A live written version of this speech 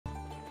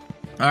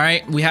All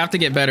right, we have to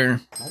get better.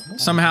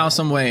 Somehow,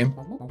 some way.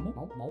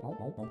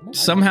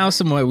 Somehow,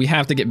 some way, we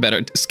have to get better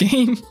at this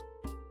game.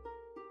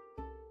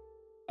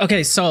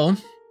 Okay, so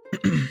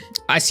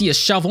I see a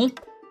shovel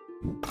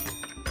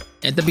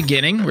at the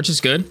beginning, which is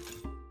good.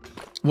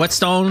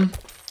 Whetstone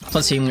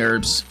plus healing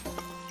herbs.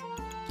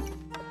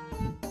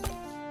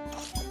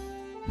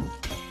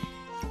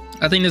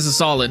 I think this is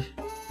solid.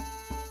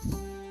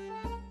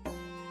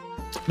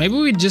 Maybe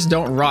we just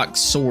don't rock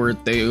sword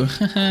though.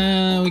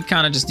 We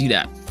kind of just do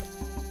that.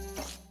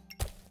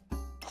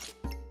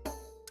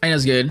 I think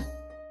that's good.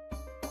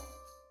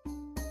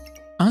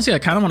 Honestly, I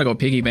kind of want to go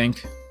piggy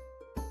bank.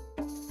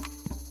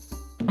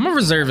 I'm gonna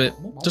reserve it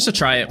just to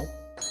try it.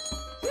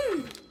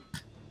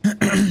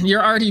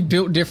 You're already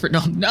built different.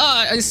 No,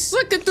 nah, I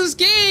suck at this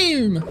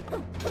game.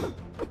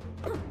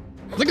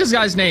 Look at this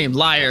guy's name,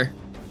 Liar.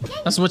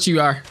 That's what you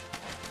are.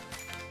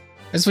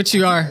 That's what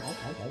you are.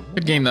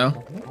 Good game though.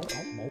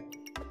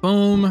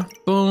 Boom,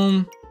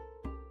 boom.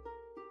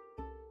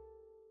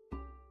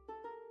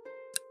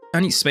 I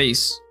need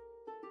space.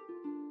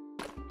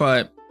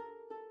 But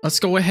let's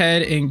go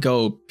ahead and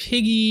go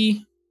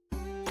piggy.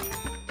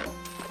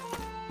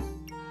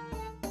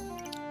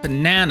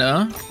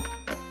 Banana.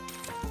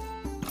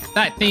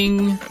 That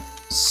thing.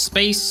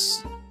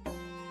 Space.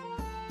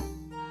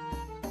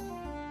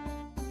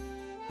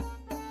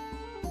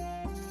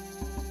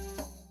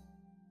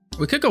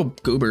 We could go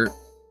Goober.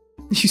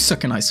 You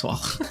suck an ice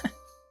wall.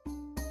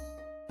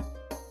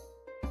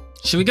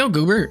 Should we go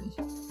Goober?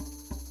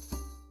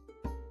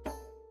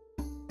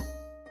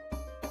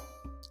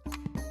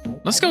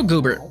 Let's go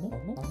Goober.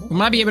 We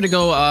might be able to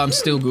go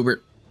still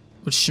Goober,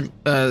 which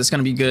is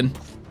gonna be good.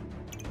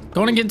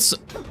 Going against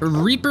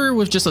Reaper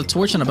with just a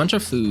torch and a bunch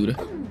of food.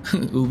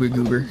 Uber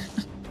Goober.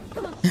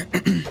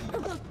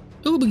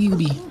 Uber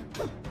Gooby.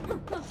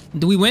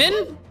 Do we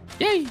win?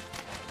 Yay!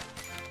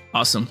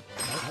 Awesome.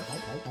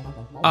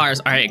 All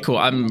right, cool.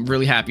 I'm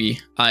really happy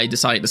I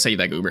decided to save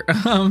that Goober.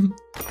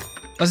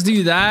 Let's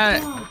do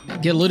that.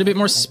 Get a little bit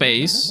more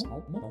space.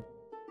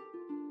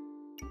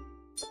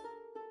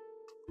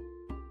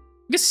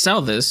 We could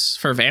sell this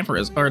for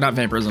vampirism, or not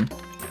vampirism,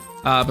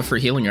 but for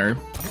healing herb.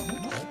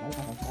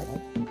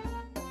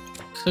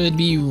 Could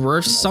be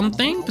worth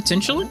something,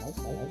 potentially.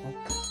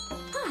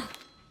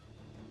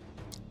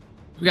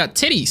 We got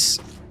titties.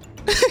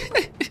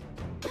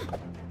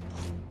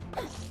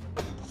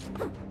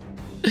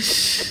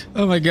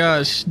 Oh my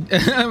gosh.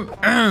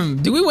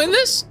 Do we win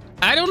this?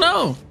 I don't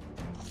know.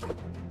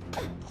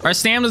 Our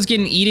stamina's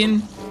getting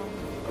eaten.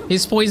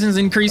 His poison's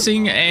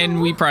increasing, and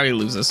we probably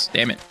lose this.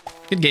 Damn it.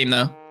 Good game,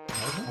 though.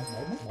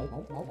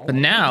 But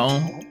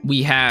now,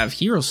 we have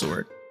Hero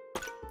Sword,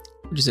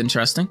 which is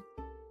interesting.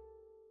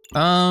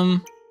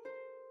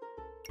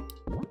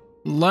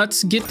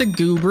 Let's get the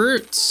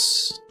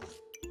Gooberts.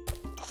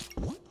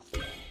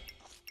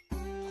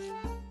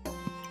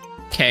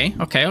 Okay.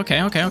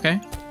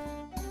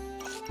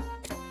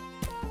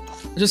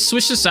 Just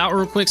switch this out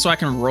real quick so I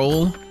can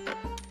roll.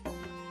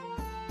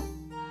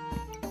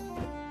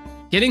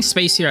 Getting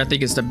space here, I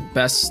think, is the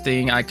best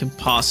thing I could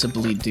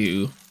possibly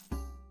do.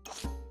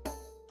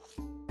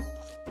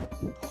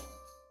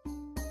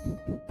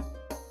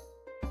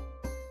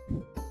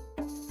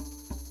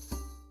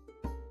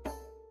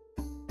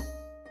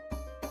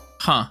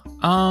 Huh.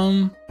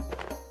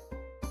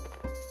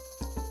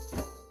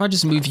 I'll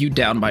just move you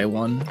down by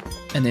 1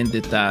 and then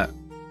did that.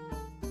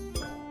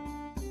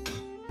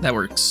 That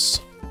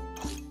works.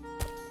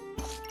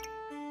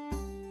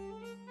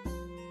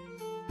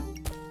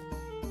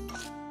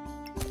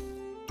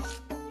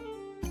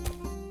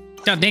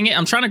 God dang it,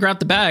 I'm trying to grab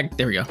the bag.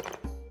 There we go.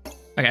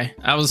 Okay,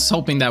 I was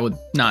hoping that would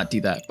not do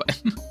that, but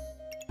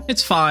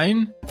it's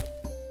fine.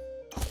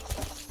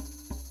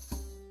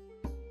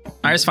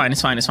 Alright, it's fine.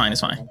 Let's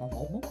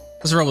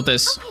roll with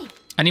this.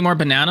 I need more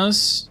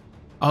bananas.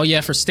 Oh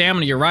yeah, for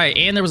stamina, you're right.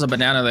 And there was a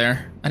banana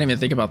there. I didn't even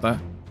think about that.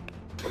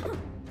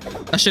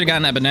 I should have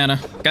gotten that banana.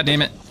 God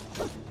damn it.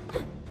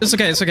 It's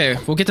okay.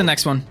 We'll get the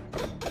next one.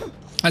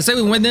 I say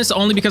we win this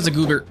only because of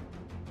Goober.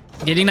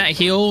 Getting that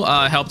heal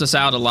helped us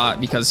out a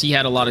lot because he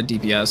had a lot of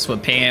DPS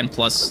with Pan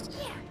plus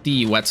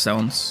the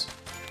whetstones.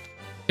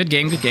 Good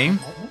game.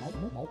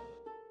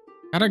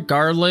 Got a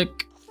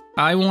garlic.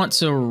 I want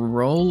to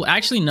roll.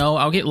 Actually, no.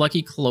 I'll get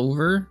Lucky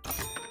Clover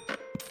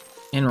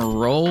and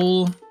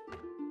roll.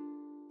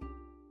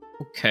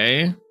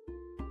 Okay.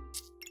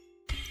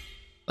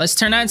 Let's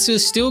turn that into a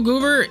Steel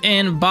Goober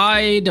and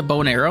buy the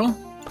bow and arrow.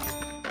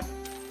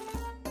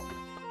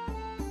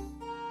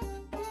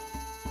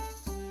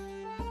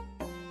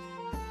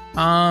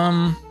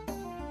 I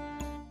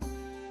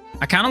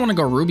kind of want to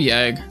go Ruby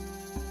Egg.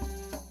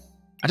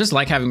 I just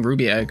like having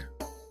Ruby Egg.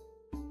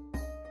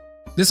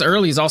 This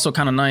early is also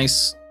kind of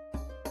nice.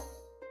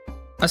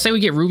 I say we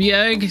get Ruby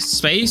Egg,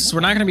 space.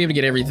 We're not going to be able to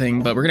get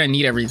everything, but we're going to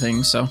need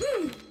everything, so.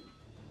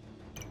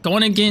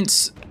 Going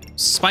against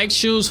Spike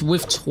Shoes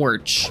with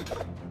Torch.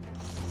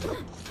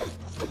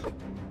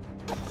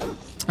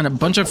 And a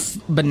bunch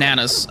of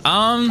bananas.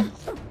 I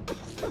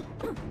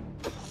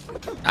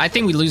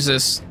think we lose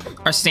this.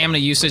 Our stamina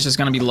usage is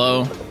going to be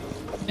low.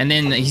 And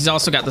then he's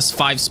also got this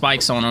 5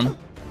 spikes on him.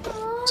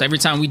 So every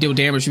time we deal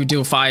damage, we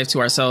deal 5 to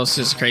ourselves.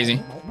 It's just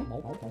crazy.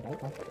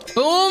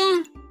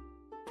 Boom!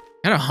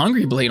 Got a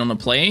Hungry Blade on the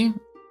play.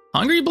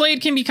 Hungry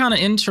Blade can be kind of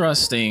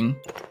interesting.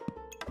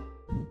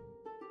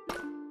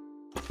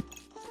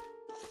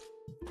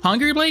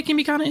 Hungry Blade can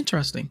be kind of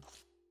interesting.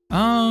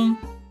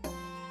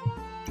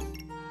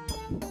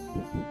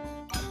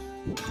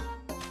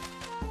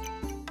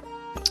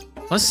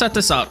 Let's set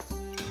this up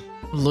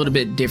a little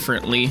bit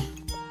differently.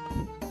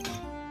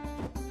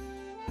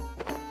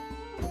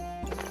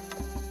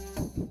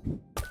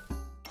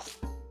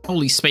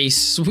 Holy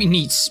space, we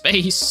need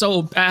space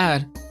so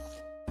bad.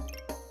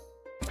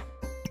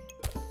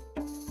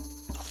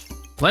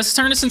 Let's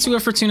turn this into a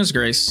Fortuna's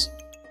Grace.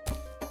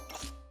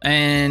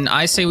 And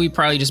I say we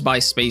probably just buy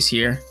space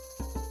here.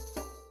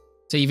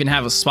 To even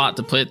have a spot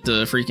to put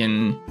the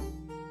freaking...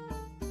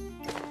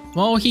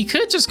 Well, he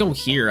could just go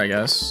here, I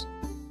guess.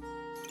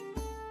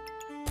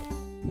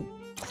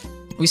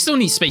 We still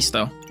need space,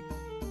 though.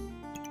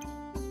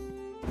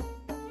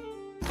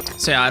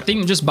 So yeah, I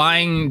think just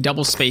buying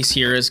double space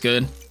here is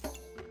good.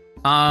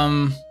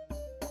 Hungry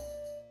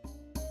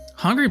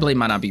Blade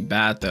might not be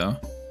bad, though.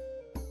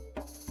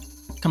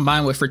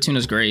 Combined with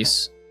Fortuna's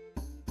Grace.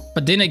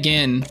 But then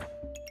again...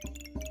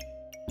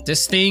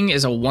 This thing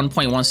is a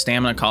 1.1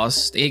 stamina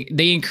cost.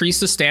 They increase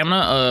the stamina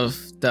of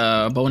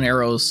the bow and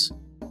arrows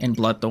and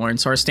Bloodthorn,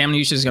 so our stamina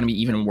usage is going to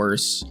be even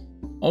worse.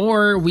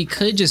 Or we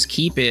could just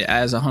keep it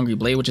as a Hungry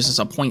Blade, which is just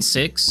a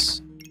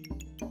 0.6.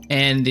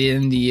 And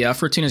then the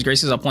Fortuna's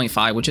Grace is a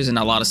 0.5, which isn't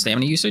a lot of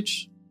stamina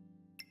usage.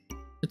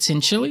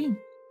 Potentially.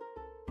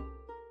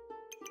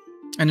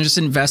 And just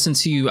invest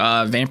into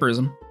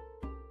Vampirism.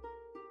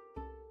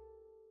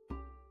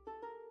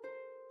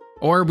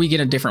 Or we get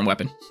a different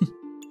weapon.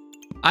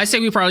 I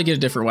say we probably get a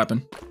different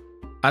weapon.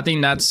 I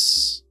think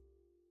that's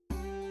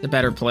the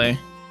better play.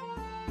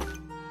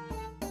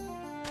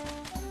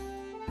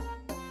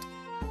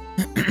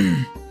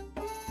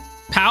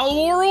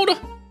 Pal World?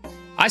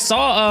 I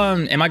saw,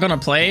 am I gonna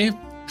play?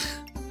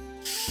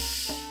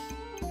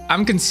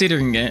 I'm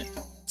considering it.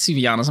 To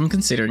be honest, I'm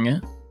considering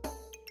it.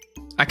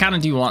 I kind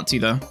of do want to,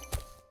 though.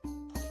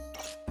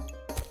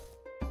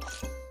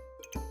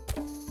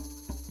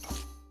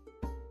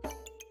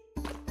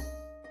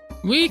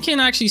 We can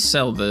actually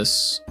sell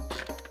this.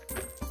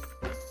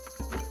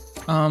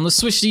 Let's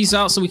switch these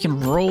out so we can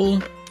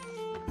roll.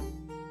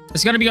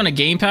 It's gonna be on a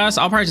Game Pass.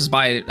 I'll probably just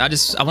buy it. I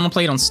want to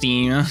play it on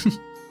Steam.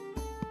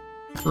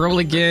 Roll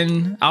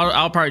again.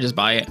 I'll probably just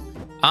buy it.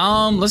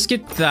 Let's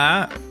get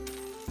that.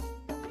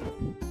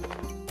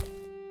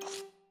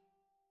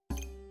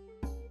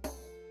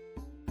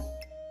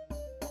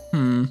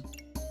 I'm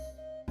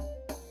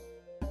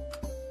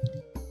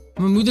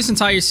gonna move this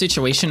entire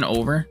situation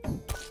over.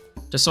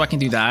 Just so I can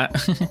do that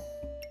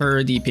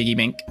for the piggy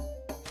bank.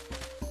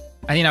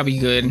 I think that'll be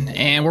good.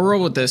 And we'll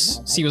roll with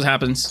this. See what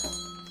happens.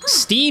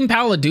 Steam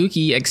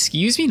Paladuki.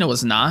 Excuse me? No,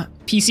 it's not.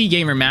 PC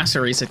Gamer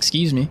Master Race.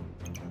 Excuse me.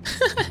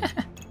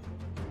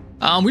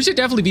 We should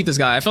definitely beat this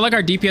guy. I feel like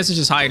our DPS is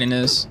just higher than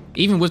his.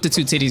 Even with the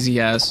 2 titties he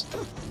has.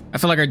 I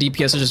feel like our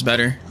DPS is just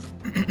better.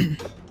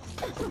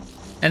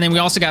 And then we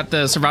also got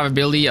the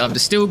survivability of the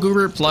Steel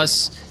Goober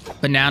plus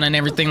banana and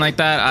everything like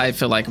that. I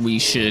feel like we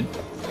should...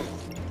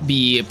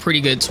 be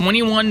pretty good.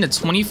 21 to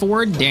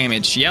 24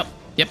 damage. Yep.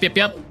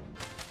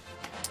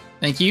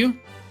 Thank you.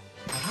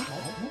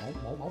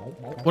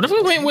 What if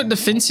we went with the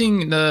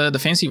fencing, the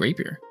fancy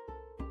rapier?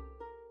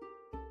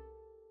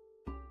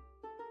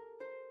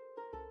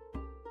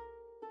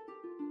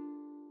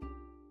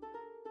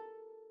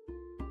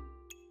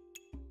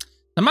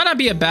 That might not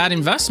be a bad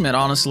investment,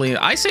 honestly.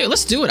 I say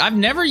let's do it. I've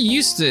never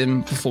used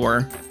him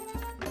before.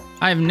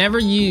 I've never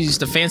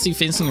used a fancy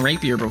fencing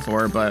rapier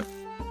before, but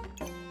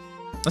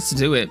let's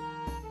do it.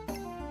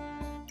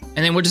 And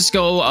then we'll just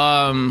go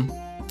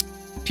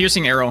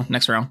piercing arrow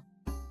next round.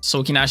 So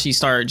we can actually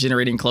start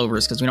generating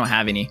clovers because we don't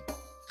have any.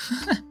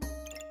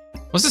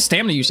 What's the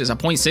stamina usage? A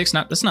 0.6?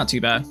 That's not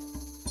too bad.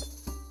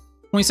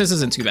 0.6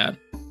 isn't too bad.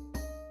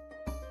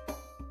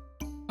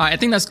 Alright, I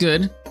think that's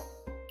good.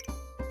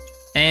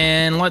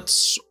 And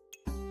let's...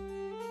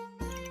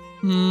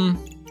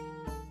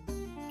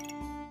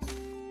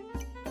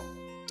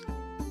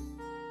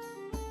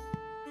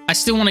 I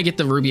still want to get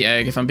the ruby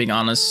egg, if I'm being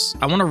honest.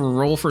 I want to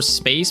roll for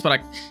space, but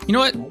you know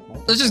what?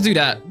 Let's just do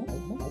that.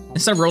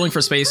 Instead of rolling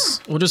for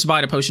space, we'll just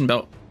buy the potion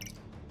belt.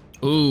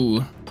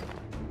 Ooh.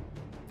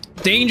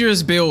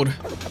 Dangerous build.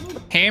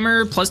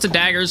 Hammer plus the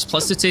daggers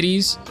plus the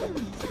titties.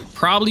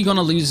 Probably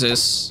gonna lose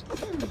this.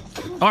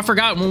 Oh, I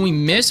forgot. When we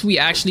miss, we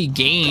actually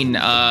gain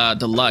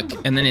the luck,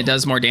 and then it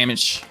does more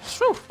damage.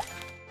 Whew.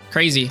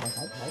 Crazy.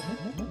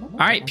 All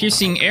right,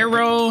 piercing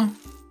arrow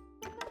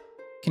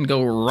can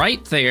go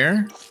right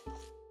there.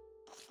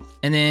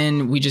 And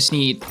then we just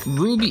need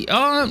ruby.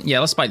 Oh, yeah,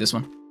 let's buy this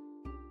one.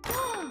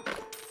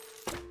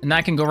 And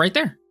that can go right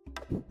there.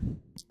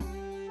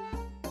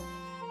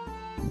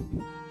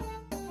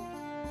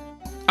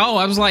 Oh,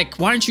 I was like,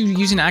 why aren't you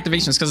using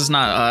activations? Because it's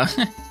not,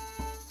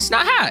 it's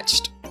not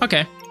hatched.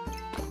 Okay,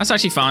 that's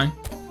actually fine.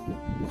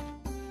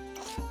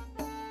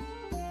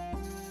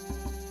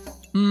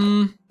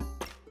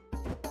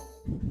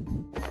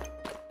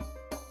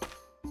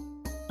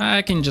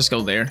 I can just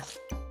go there.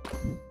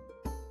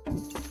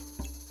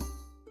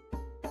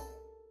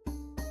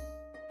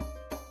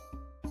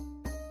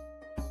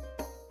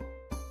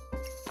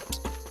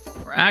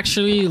 Or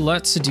actually,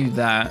 let's do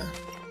that.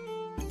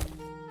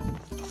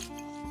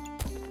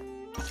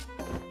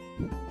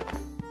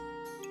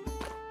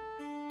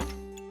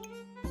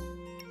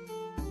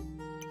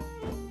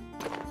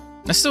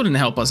 That still didn't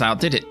help us out,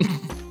 did it?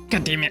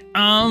 God damn it.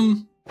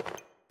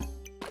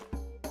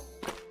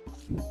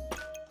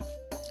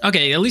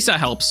 Okay, at least that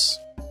helps.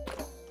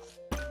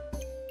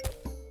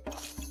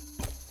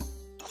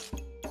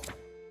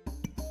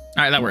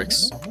 Alright, that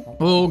works.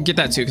 We'll get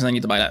that too, because I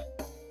need to buy that.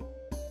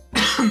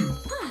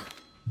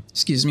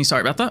 Excuse me,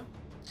 sorry about that.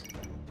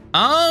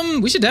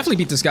 We should definitely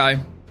beat this guy.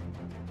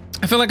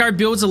 I feel like our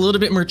build's a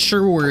little bit more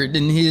mature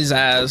than his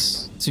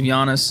ass, to be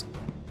honest.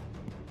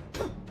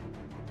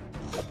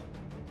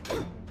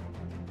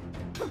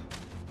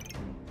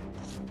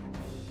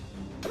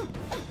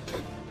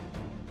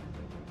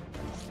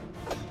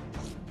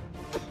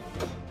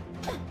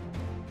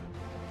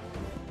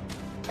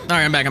 All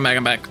right, I'm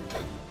back.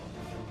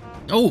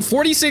 Oh,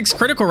 46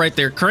 critical right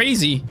there.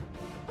 Crazy.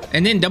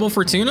 And then double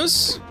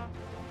Fortunas.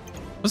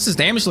 What's his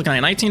damage looking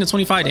like? 19 to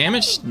 25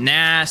 damage?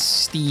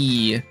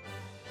 Nasty.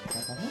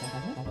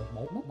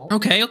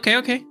 Okay.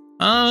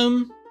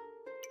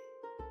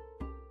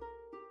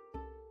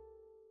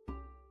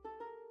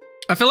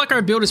 I feel like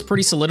our build is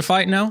pretty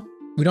solidified now.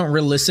 We don't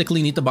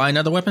realistically need to buy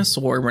another weapon,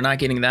 so we're not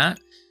getting that.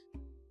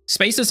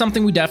 Space is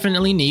something we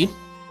definitely need.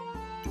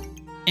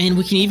 And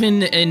we can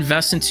even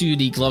invest into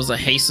the gloves of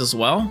haste as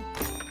well.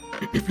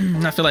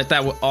 I feel like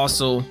that would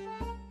also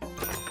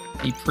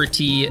be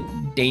pretty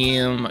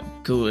damn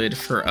good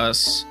for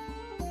us.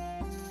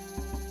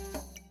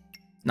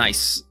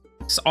 Nice.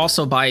 Let's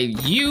also buy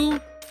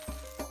you.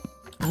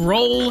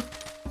 Roll.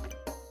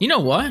 You know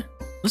what?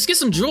 Let's get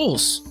some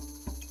jewels.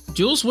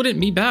 Jewels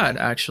wouldn't be bad,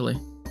 actually.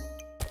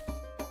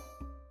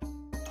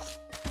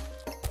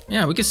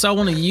 Yeah, we could sell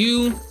one of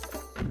you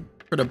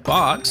for the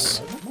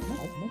box.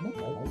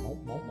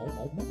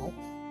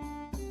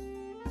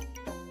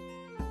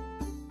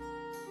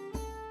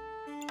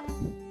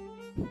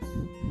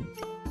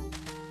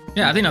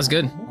 Yeah, I think that's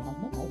good.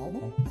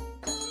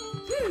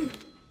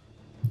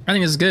 I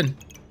think this is good.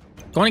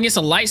 Going against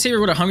a lightsaber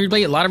with a hungry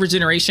blade, a lot of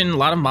regeneration, a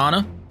lot of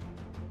mana.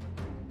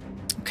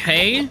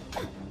 Okay.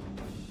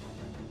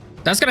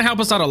 That's gonna help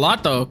us out a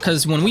lot though,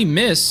 because when we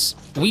miss,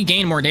 we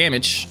gain more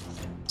damage.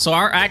 So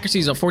our accuracy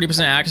is a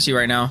 40% accuracy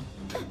right now.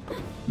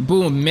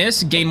 Boom,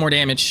 miss, gain more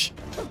damage.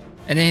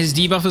 And then his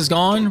debuff is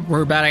gone.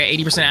 We're about at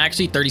 80%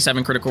 accuracy,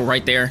 37 critical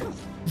right there.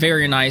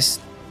 Very nice.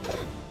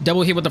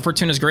 Double hit with the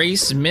Fortuna's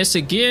Grace, miss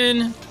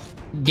again.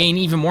 Gain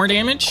even more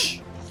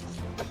damage.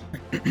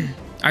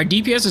 Our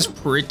DPS is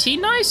pretty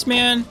nice,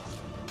 man.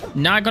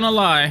 Not gonna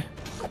lie.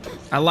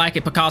 I like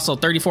it. Picasso,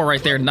 34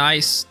 right there.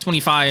 Nice.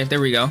 25.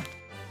 There we go.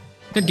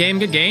 Good game,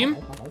 good game.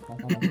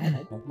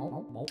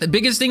 The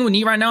biggest thing we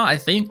need right now, I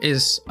think,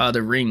 is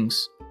the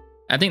rings.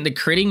 I think the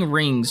critting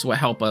rings will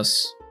help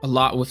us a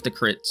lot with the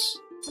crits.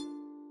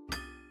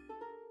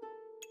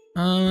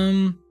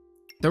 Don't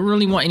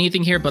really want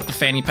anything here but the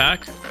fanny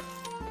pack.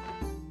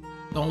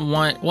 Don't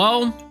want...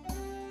 Well...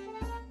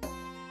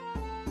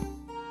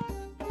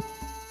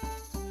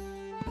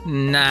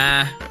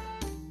 Nah.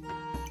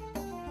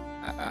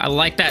 I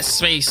like that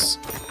space.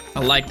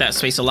 I like that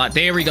space a lot.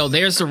 There we go.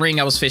 There's the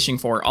ring I was fishing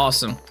for.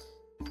 Awesome.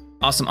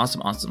 Awesome,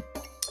 awesome, awesome.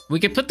 We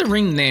could put the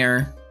ring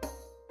there.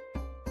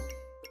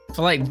 I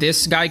feel like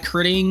this guy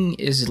critting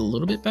is a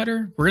little bit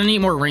better. We're gonna need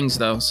more rings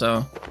though,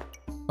 so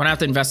we're gonna have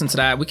to invest into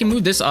that. We can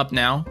move this up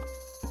now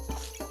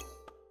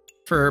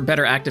for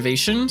better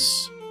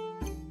activations.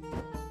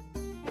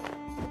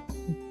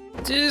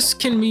 This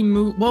can be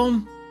moved.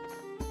 Well,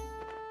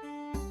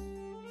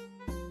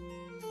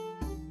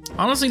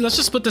 honestly, let's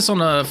just put this on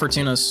the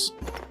Fortunas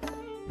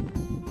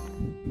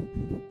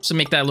to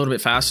make that a little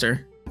bit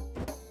faster.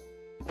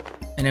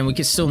 And then we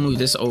can still move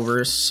this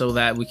over so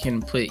that we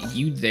can put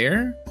you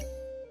there.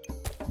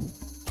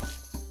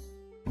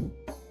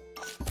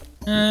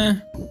 I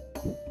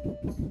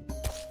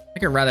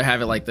could rather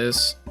have it like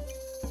this.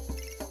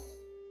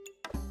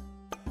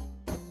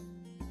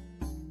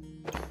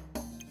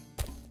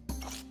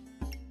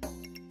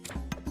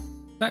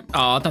 Oh,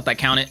 I thought that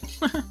counted.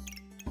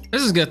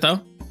 This is good though.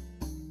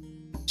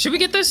 Should we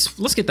get this?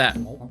 Let's get that.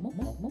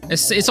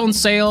 It's on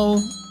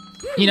sale.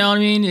 You know what I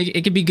mean?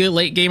 It could be good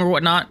late game or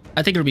whatnot.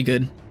 I think it'll be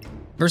good.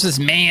 Versus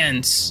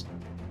Mans.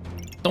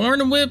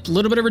 Thorn Whip, a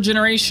little bit of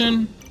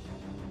regeneration.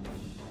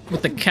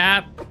 With the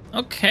cap.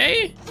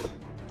 Okay.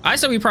 I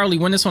said we probably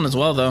win this one as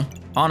well though,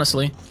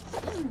 honestly.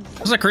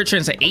 There's a crit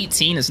chance at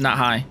 18 is not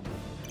high.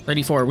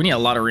 34, we need a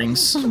lot of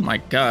rings. Oh my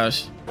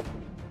gosh.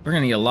 We're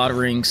gonna need a lot of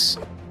rings.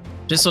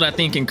 Just so that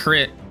thing can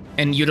crit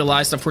and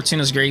utilize the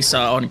Fortuna's Grace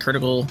on a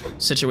critical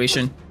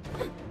situation.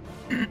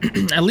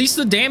 At least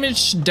the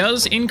damage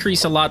does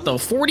increase a lot though.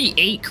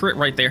 48 crit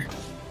right there.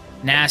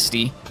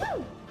 Nasty.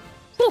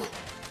 Whew.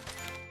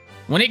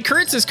 When it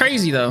crits, it's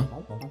crazy though.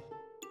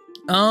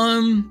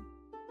 I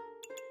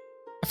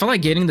feel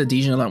like getting the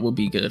Ʇᴏᴄ will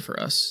be good for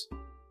us.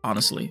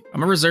 Honestly,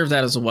 I'm gonna reserve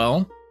that as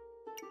well.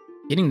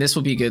 Getting this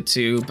will be good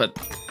too, but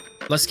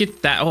let's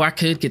get that. Oh, I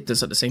could get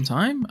this at the same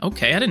time.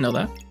 Okay, I didn't know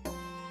that.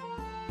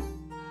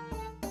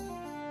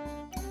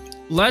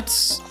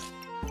 Let's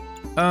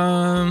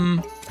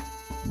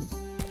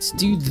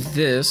do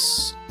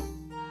this.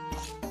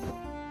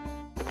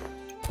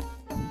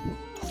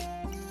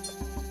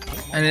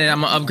 And then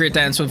I'm gonna upgrade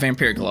that into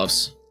vampiric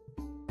gloves.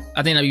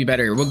 I think that'd be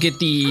better. We'll get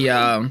the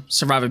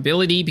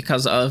survivability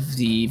because of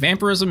the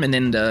vampirism, and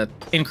then the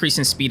increase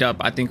in speed up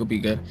I think will be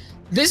good.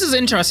 This is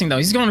interesting though.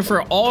 He's going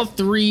for all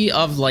three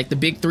of like the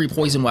big three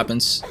poison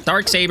weapons: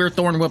 Dark Saber,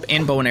 Thorn Whip,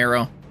 and Bow and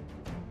Arrow.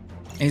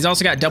 And he's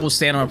also got double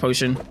stamina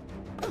potion.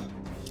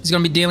 He's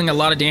gonna be dealing a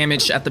lot of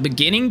damage at the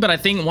beginning, but I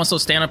think once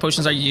those stamina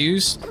potions are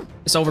used,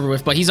 it's over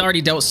with. But he's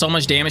already dealt so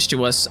much damage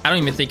to us, I don't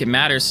even think it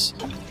matters.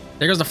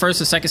 There goes the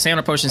first and second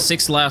stamina potion,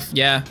 6 left,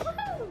 yeah.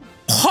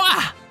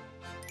 Ha!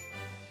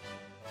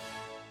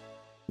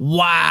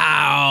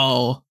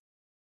 Wow.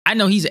 I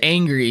know he's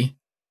angry.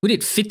 We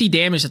did 50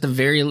 damage at the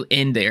very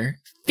end there.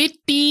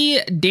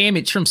 50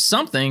 damage from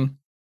something.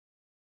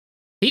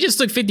 He just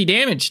took 50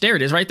 damage. There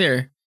it is, right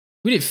there.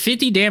 We did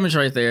 50 damage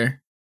right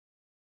there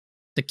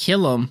to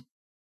kill him.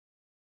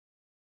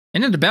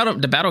 And then the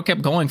battle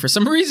kept going for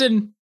some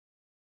reason.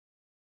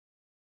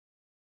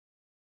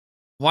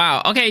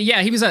 Wow. Okay,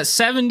 yeah, he was at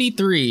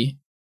 73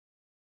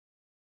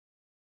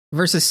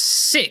 versus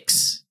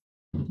 6.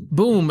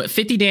 Boom,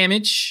 50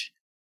 damage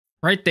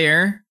right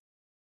there.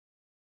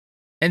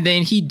 And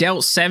then he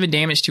dealt 7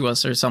 damage to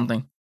us or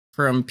something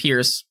from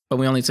Pierce, but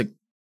we only took,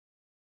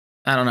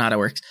 I don't know how that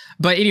works.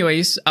 But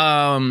anyways,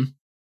 and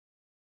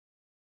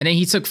then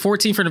he took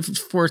 14 from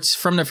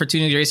the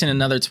Fortuna Grace and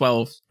another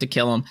 12 to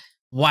kill him.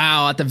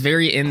 Wow, at the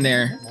very end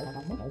there,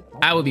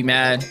 I would be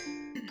mad.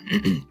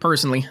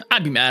 Personally,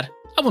 I'd be mad.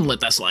 I wouldn't let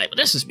that slide, but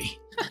that's just me.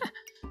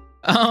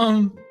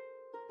 I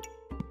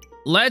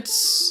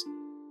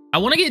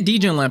want to get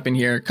Ʇᴏᴄ in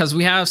here because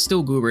we have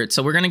still Goobert,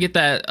 so we're gonna get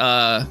that.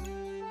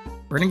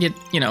 We're gonna get,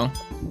 you know,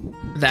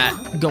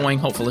 that going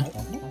hopefully.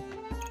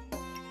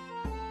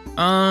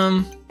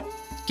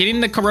 Getting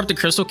the corrupted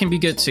crystal can be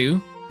good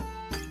too,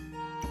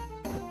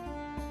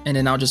 and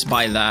then I'll just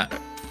buy that.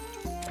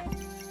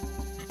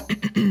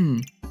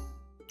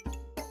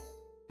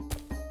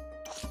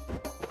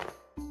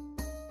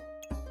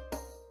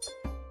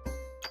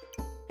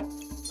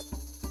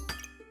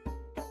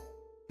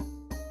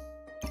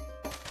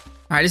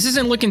 All right, this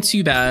isn't looking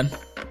too bad.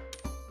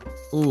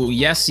 Ooh,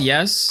 yes,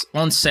 yes.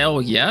 On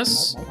sale,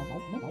 yes.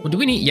 Well, do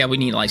we need? Yeah, we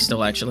need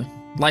lifesteal actually.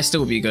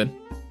 Lifesteal would be good.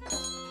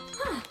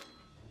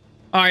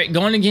 All right,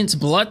 going against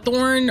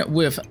Bloodthorn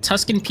with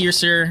Tuscan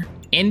Piercer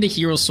and the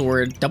Hero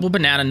Sword, double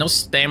banana, no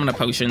stamina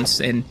potions,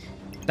 and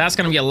that's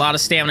gonna be a lot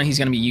of stamina he's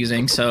gonna be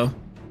using. So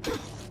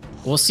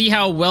we'll see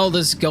how well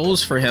this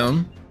goes for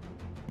him.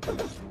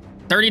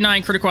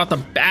 39 critical out the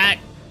back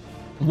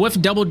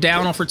with double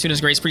down on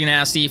Fortuna's Grace, pretty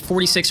nasty.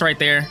 46 right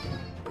there.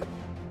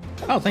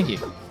 Oh, thank you.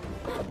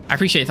 I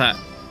appreciate that.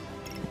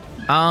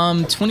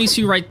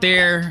 22 right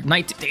there.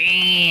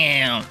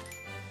 Damn.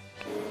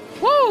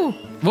 Woo!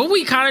 Well,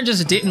 we kind of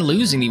just didn't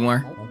lose anymore.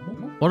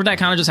 What did that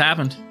kind of just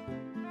happened?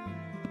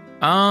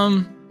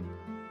 I'm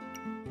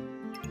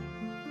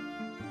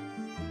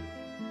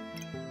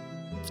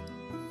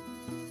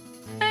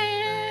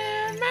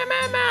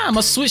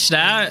gonna switch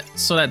that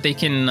so that they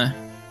can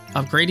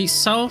upgrade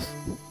itself.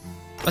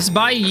 Let's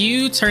buy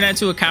you, turn that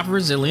into a Kappa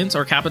Resilience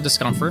or Kappa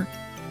Discomfort.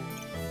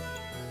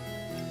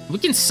 We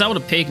can sell the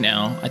pig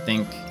now, I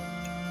think.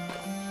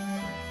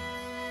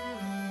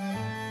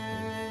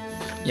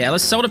 Yeah,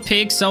 let's sell the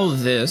pig, sell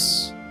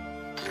this,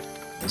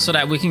 so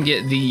that we can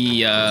get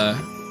the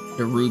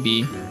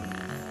ruby.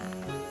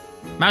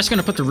 I'm just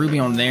gonna put the ruby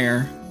on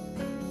there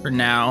for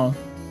now.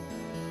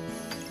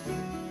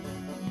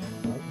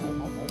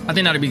 I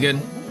think that'd be good.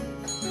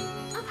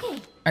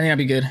 Okay. I think that'd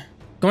be good.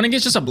 Going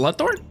against just a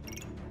Bloodthorn?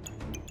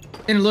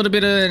 And a little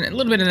bit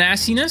of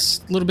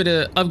nastiness, a little bit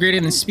of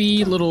upgraded in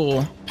speed,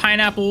 little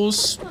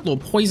pineapples, little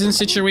poison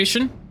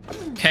situation.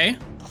 Okay.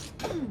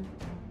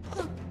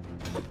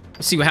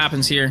 Let's see what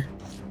happens here.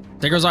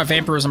 There goes our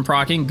vampirism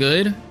proccing.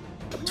 Good.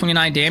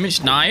 29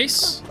 damage.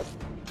 Nice.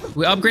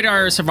 We upgraded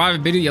our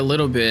survivability a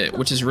little bit,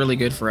 which is really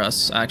good for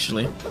us,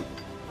 actually.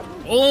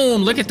 Oh,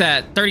 look at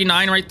that.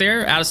 39 right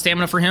there. Out of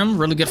stamina for him.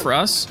 Really good for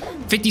us.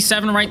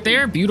 57 right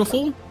there.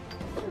 Beautiful.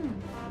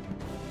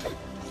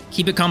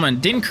 Keep it coming.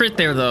 Didn't crit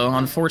there, though,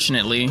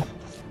 unfortunately.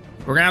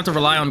 We're gonna have to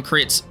rely on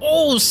crits.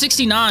 Oh,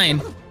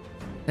 69.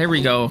 There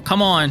we go.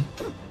 Come on.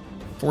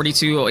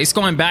 42. Oh, it's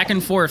going back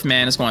and forth,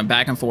 man. It's going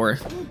back and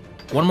forth.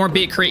 One more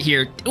big crit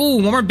here. Ooh,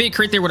 one more big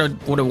crit there would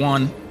have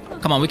won.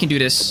 Come on, we can do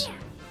this.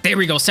 There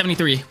we go.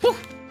 73. Woo.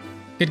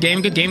 Good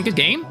game, good game, good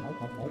game.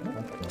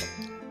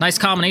 Nice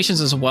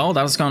combinations as well.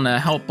 That was going to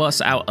help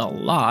us out a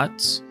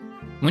lot.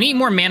 We need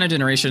more mana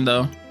generation,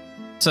 though,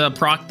 to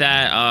proc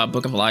that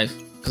Book of Life,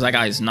 because that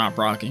guy is not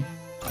procking.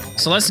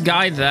 So let's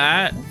guide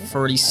that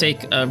for the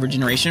sake of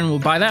regeneration. We'll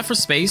buy that for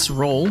space.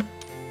 Roll.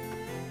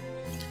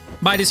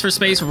 Buy this for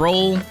space.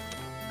 Roll.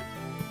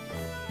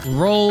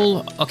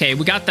 Roll. Okay,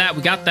 we got that.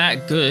 We got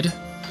that. Good.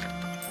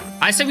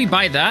 I say we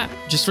buy that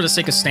just for the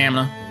sake of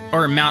stamina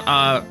or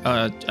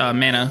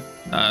mana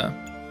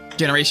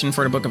generation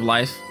for the Book of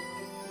Life.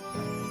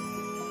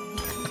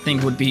 I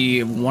think would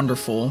be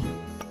wonderful.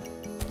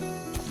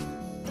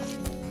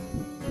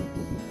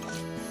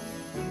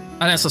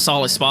 And that's a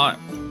solid spot.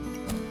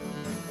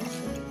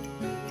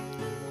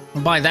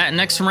 We'll buy that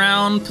next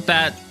round. Put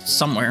that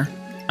somewhere.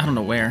 I don't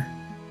know where.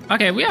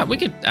 Okay, well, yeah, we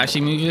could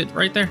actually move it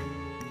right there.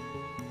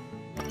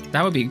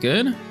 That would be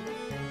good.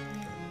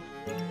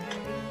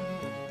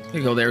 We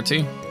could go there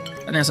too.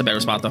 I think that's a better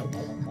spot though.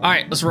 All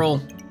right, let's roll.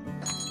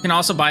 You can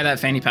also buy that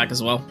fanny pack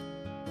as well.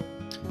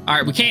 All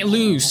right, we can't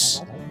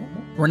lose.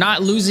 We're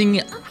not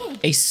losing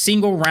a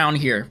single round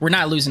here. We're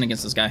not losing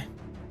against this guy.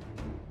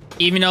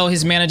 Even though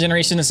his mana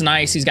generation is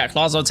nice, he's got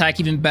claws of attack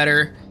even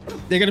better.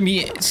 They're gonna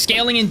be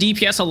scaling in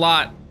DPS a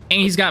lot, and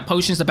he's got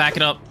potions to back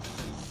it up.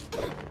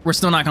 We're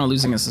still not gonna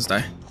lose against this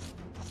guy.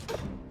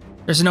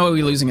 There's no way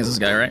we're losing against this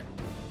guy, right?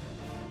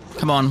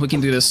 Come on, we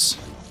can do this.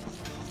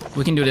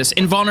 We can do this.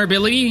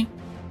 Invulnerability.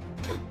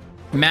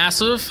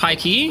 Massive, high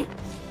key.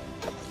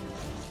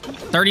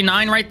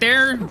 39 right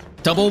there.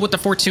 Double with the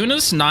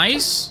Fortunas,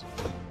 nice.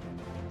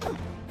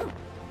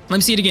 Let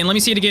me see it again, let me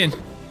see it again.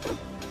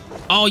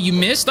 Oh, you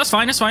missed? That's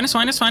fine, that's fine, that's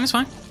fine, that's fine, that's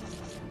fine.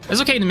 It's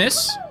okay to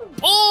miss.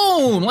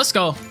 Boom! Let's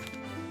go.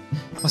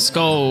 Let's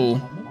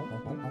go.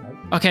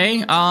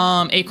 Okay,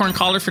 Acorn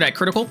Collar for that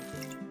critical.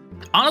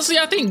 Honestly,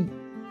 I think,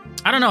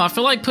 I don't know, I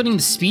feel like putting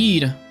the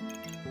speed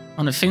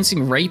on a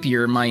fencing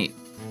rapier might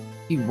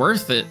be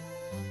worth it,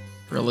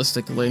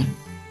 realistically.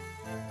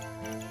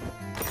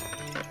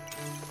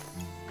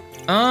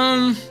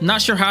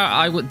 Not sure how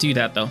I would do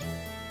that though.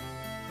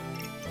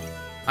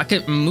 I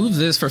could move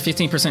this for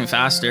 15%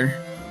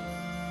 faster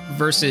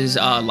versus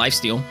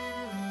lifesteal.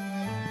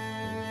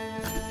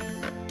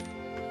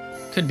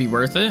 Could be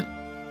worth it.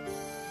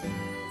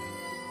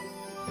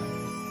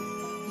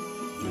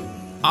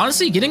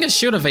 Honestly, getting a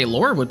Shield of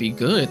Valor would be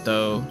good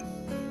though.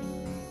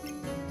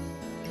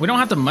 We don't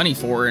have the money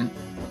for it.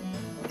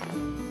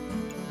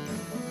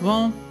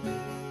 Well,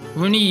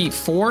 we need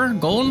 4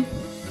 gold.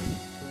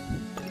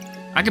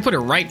 I could put it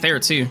right there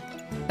too.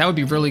 That would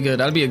be really good.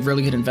 That would be a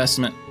really good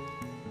investment.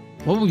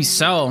 What would we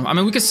sell? I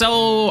mean, we could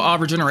sell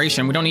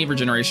regeneration. We don't need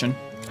regeneration.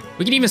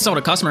 We could even sell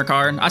the customer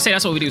card. I say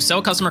that's what we do.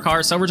 Sell customer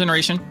card, sell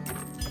regeneration.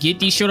 Get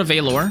the Shield of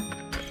Valor.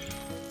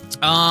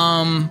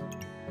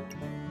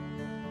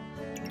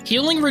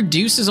 Healing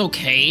reduce is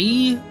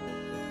okay.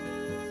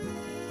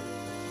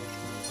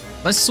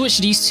 Let's switch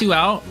these two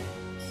out.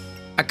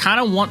 I kind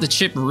of want the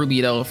chip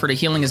ruby though, for the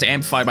healing is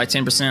amplified by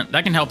 10%.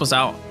 That can help us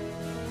out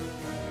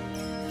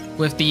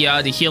with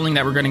the healing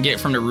that we're gonna get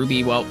from the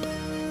ruby whelp.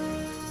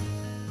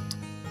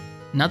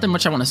 Nothing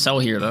much I want to sell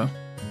here though,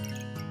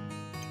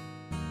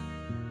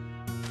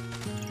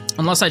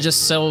 unless I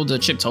just sell the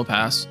chip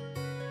topaz.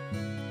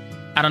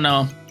 I don't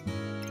know.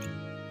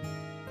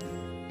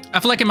 I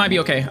feel like it might be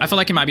okay. I feel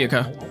like it might be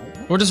okay.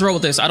 We'll just roll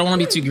with this. I don't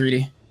want to be too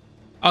greedy.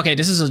 Okay,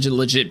 this is a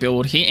legit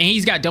build. And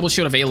he's got double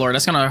Shield of Valor.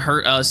 That's gonna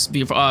hurt us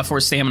for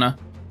stamina,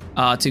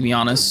 to be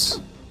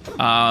honest.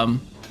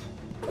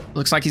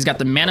 Looks like he's got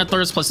the Mana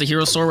Thirst plus the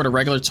Hero Sword with a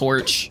regular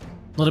torch.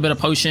 A little bit of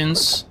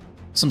potions.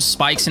 Some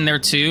spikes in there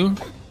too.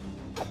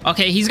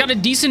 Okay, he's got a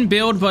decent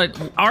build, but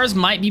ours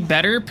might be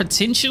better,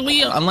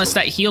 potentially, unless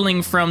that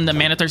healing from the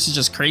Mana Thirst is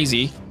just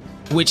crazy.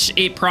 Which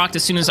it procced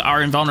as soon as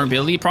our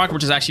invulnerability proc,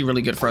 which is actually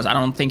really good for us. I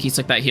don't think he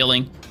took that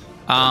healing.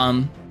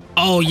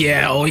 Oh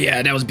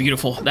yeah, that was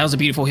beautiful. That was a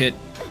beautiful hit.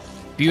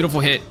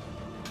 Beautiful hit.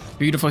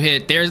 Beautiful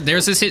hit.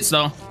 There's his hits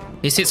though.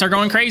 His hits are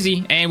going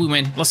crazy, and we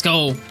win. Let's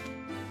go.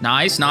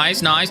 Nice,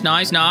 nice, nice,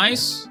 nice,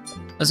 nice.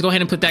 Let's go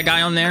ahead and put that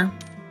guy on there.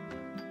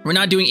 We're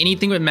not doing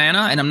anything with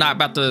mana, and I'm not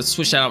about to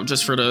switch out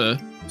just for the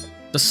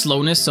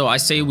slowness, so I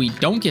say we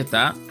don't get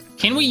that.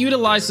 Can we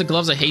utilize the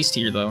Gloves of Haste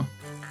here though?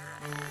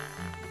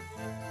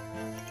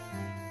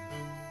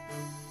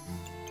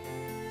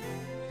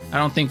 I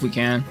don't think we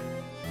can,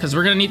 because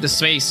we're gonna need the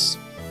space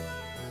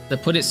to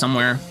put it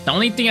somewhere. The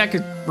only thing I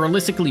could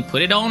realistically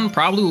put it on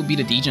probably would be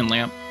the Degen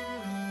lamp.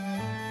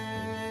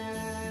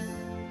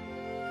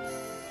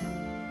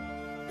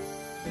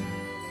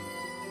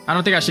 I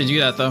don't think I should do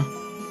that though,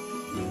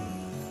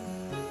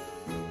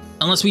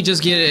 unless we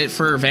just get it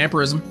for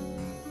vampirism.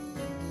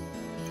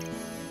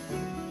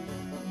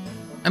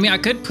 I mean, I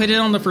could put it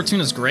on the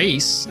Fortuna's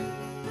Grace.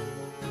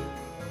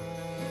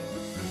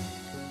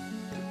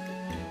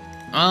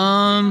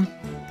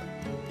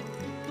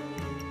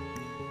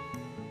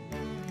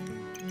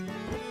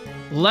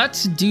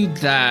 Let's do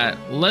that.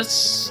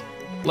 Let's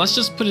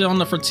just put it on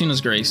the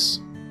Fortuna's Grace.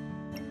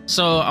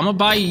 So I'm gonna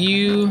buy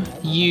you.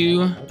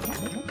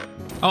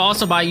 I'll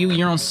also buy you.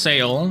 You're on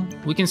sale.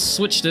 We can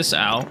switch this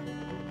out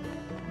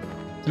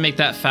to make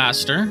that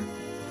faster.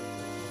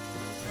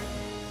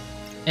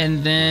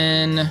 And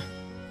then,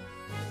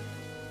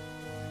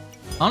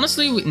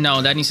 honestly,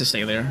 no, that needs to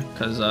stay there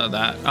because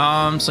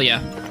that. So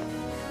yeah.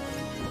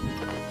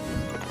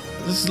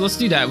 Let's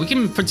do that. We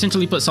can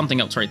potentially put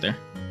something else right there.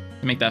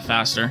 to make that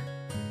faster.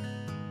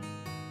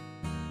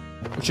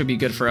 Which would be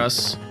good for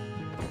us.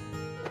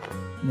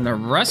 And the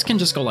rest can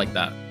just go like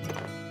that.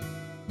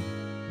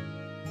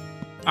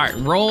 Alright,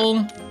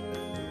 roll.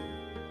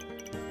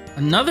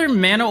 Another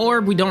mana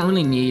orb we don't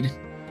really need.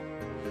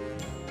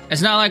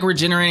 It's not like we're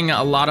generating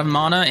a lot of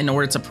mana in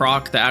order to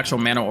proc the actual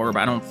mana orb,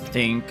 I don't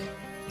think.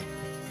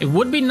 It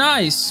would be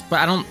nice, but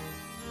I don't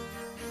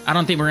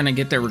think we're gonna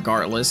get there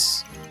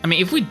regardless. I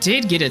mean, if we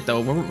did get it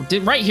though,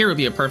 right here would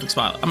be a perfect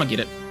spot. I'm gonna get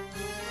it.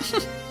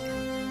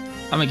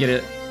 I'm gonna get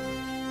it.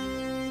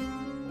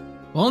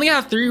 We only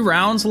have 3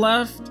 rounds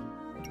left.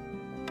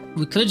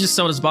 We could just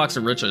sell this box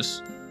of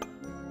riches.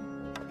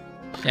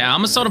 Yeah, I'm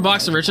gonna sell the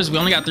box of riches. We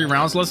only got 3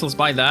 rounds left, so let's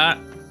buy that.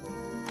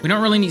 We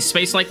don't really need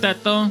space like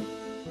that though.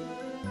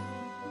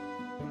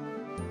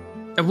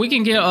 If we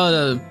can get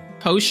a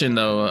potion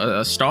though,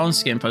 a strong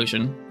skin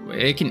potion,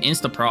 it can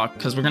insta proc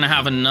because we're gonna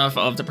have enough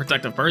of the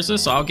protective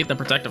purses, so I'll get the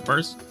protective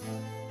purse.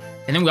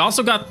 And then we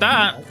also got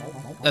that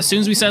as soon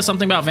as we said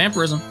something about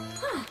vampirism.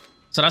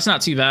 So that's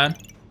not too bad.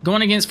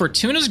 Going against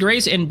Fortuna's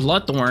Grace and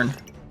Bloodthorn.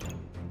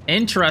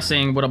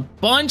 Interesting, with a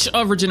bunch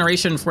of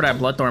regeneration for that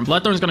Bloodthorn.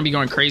 Bloodthorn's gonna be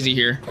going crazy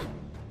here.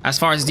 As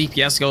far as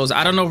DPS goes,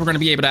 I don't know if we're gonna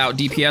be able to out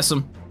DPS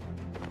him.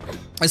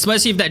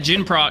 Especially if that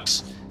Jin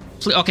procs.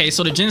 Okay,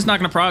 so the Jin's not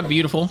gonna proc,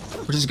 beautiful,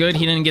 which is good.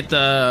 He didn't get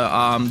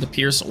the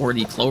Pierce or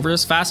the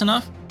Clovers fast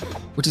enough,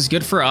 which is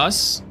good for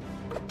us.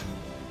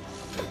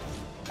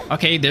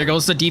 Okay, there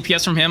goes the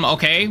DPS from him.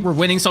 Okay, we're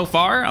winning so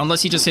far,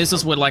 unless he just hits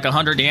us with like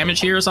 100 damage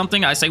here or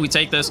something. I say we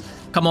take this.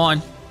 Come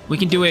on, we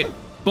can do it.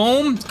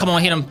 Boom, come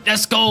on, hit him.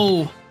 Let's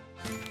go.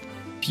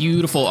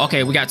 Beautiful.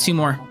 Okay, we got 2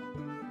 more.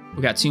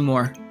 We got 2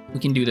 more. We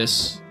can do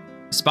this.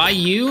 Let's buy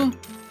you.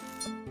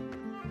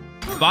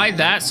 Buy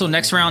that, so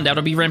next round,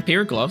 that'll be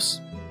Rapier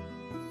gloves.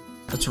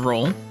 Let's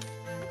roll.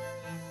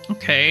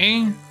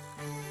 Okay.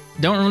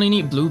 Don't really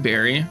need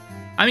blueberry.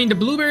 I mean, the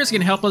blueberries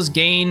can help us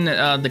gain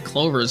the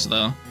clovers,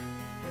 though.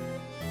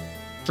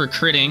 For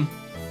critting.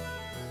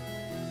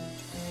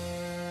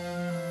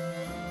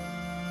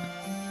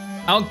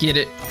 I'll get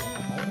it.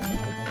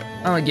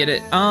 I'll get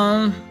it.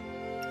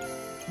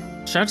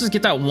 Should I just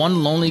get that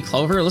 1 lonely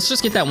clover? Let's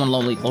just get that 1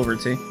 lonely clover,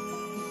 too.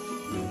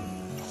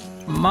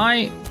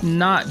 Might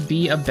not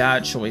be a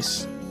bad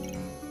choice.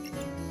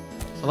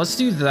 So let's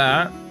do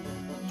that.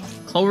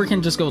 Clover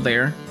can just go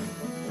there.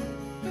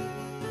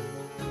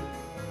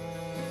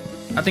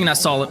 I think that's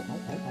solid.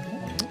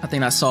 I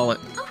think that's solid.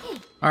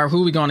 All right,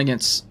 who are we going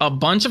against? A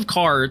bunch of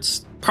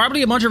cards.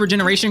 Probably a bunch of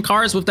regeneration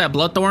cards with that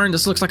Bloodthorn.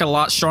 This looks like a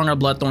lot stronger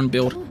Bloodthorn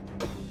build.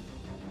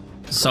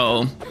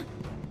 So,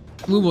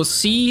 we will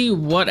see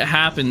what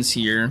happens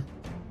here.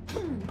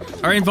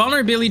 Our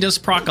invulnerability does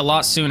proc a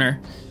lot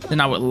sooner than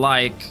I would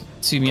like,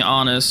 to be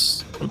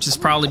honest. Which is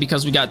probably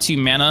because we got 2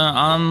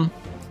 mana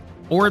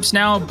orbs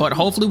now, but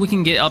hopefully we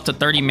can get up to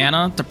 30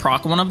 mana to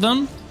proc one of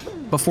them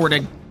before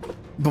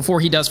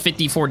he does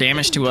 54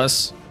 damage to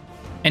us.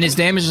 And his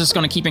damage is just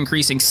going to keep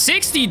increasing.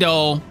 60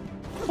 though.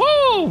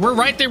 Woo! We're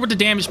right there with the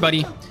damage,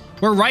 buddy.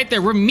 We're right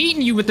there. We're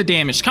meeting you with the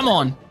damage. Come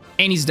on.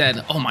 And he's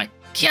dead. Oh my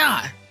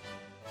god.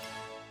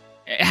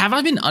 Have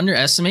I been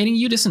underestimating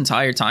you this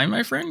entire time,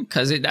 my friend?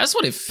 Because that's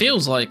what it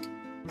feels like.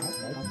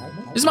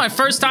 This is my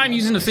first time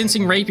using the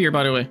fencing rapier,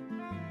 by the way.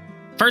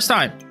 First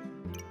time.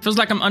 Feels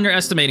like I'm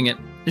underestimating it.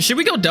 Should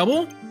we go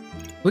double?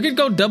 We could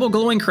go double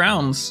glowing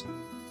crowns.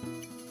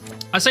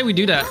 I say we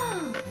do that.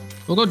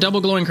 We'll go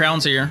double glowing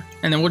crowns here,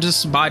 and then we'll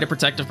just buy the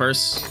protective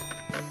purse.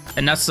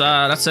 And that's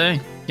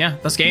it. Yeah,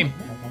 that's game.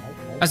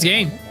 That's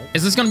game.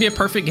 Is this gonna be a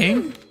perfect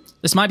game?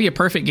 This might be a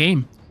perfect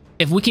game.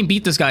 If we can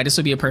beat this guy, this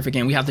will be a perfect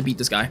game. We have to beat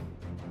this guy.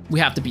 We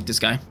have to beat this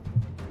guy.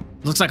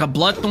 Looks like a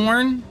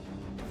Bloodthorn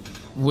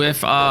with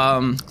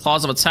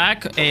claws of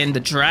attack and the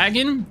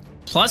dragon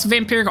plus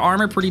vampiric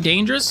armor, pretty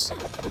dangerous.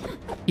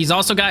 He's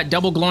also got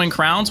double glowing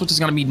crowns, which is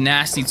gonna be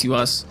nasty to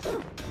us.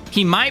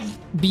 He might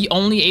be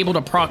only able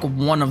to proc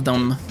 1 of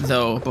them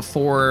though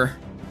before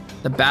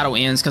the battle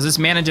ends, because his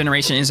mana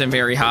generation isn't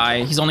very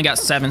high. He's only got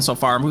 7 so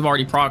far, and we've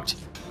already procced.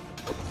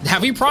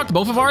 Have we procced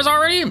both of ours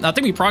already? I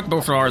think we procced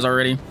both of ours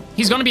already.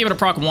 He's gonna be able to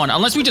proc 1,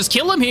 unless we just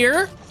kill him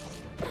here.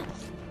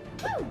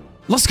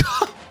 Let's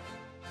go.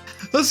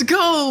 Let's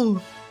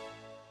go.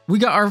 We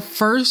got our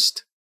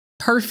first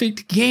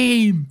perfect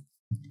game.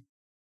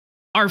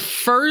 Our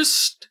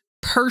first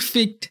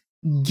perfect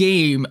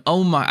game.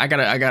 Oh my, I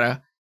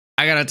gotta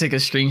take a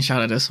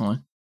screenshot of this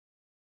one.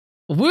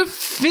 With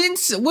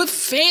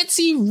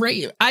fancy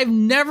rapier. I've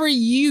never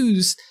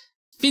used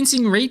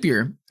fencing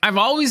rapier. I've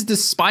always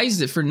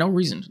despised it for no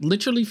reason.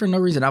 Literally for no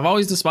reason. I've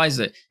always despised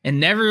it and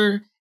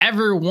never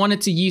ever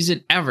wanted to use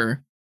it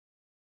ever.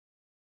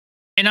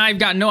 And I've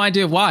got no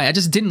idea why. I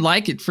just didn't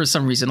like it for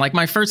some reason. Like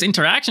my first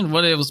interaction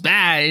with it was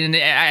bad, and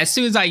as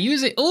soon as I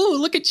use it, oh,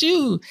 look at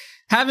you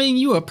having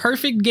you a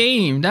perfect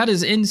game. That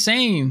is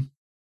insane.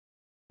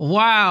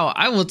 Wow,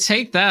 I will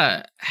take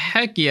that.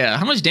 Heck yeah.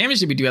 How much damage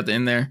did we do at the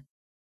end there?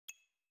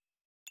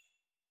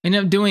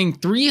 Ended up doing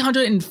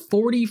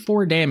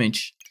 344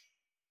 damage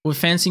with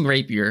Fencing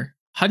Rapier,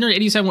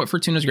 187 with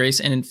Fortuna's Grace,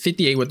 and then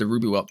 58 with the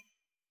Ruby Whelp.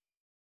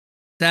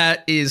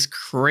 That is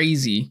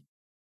crazy.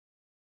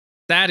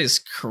 That is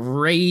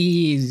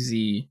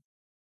crazy.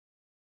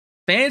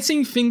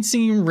 Fancy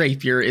Fencing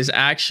Rapier is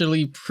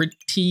actually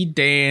pretty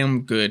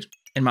damn good,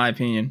 in my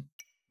opinion.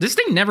 This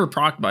thing never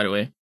procced, by the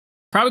way.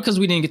 Probably because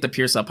we didn't get the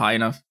Pierce up high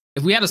enough.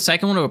 If we had a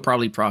second one, it would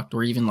probably procced,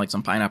 or even like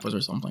some pineapples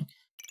or something.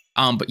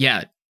 But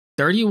yeah,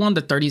 31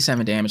 to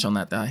 37 damage on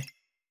that die.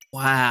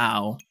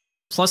 Wow.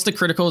 Plus the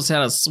criticals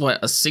had a, what,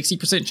 a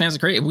 60% chance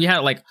of crit? If we had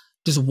like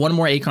just one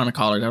more Acorn of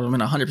Collar, that would have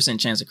been a 100%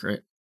 chance of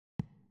crit.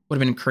 Would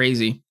have been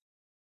crazy.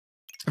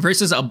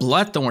 Versus a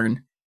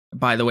Bloodthorn,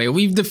 by the way.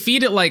 We've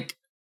defeated like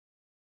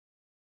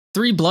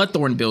 3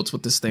 Bloodthorn builds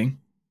with this thing.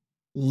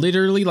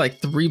 Literally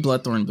like 3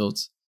 Bloodthorn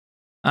builds.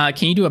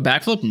 Can you do a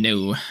backflip?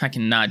 No, I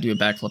cannot do a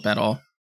backflip at all.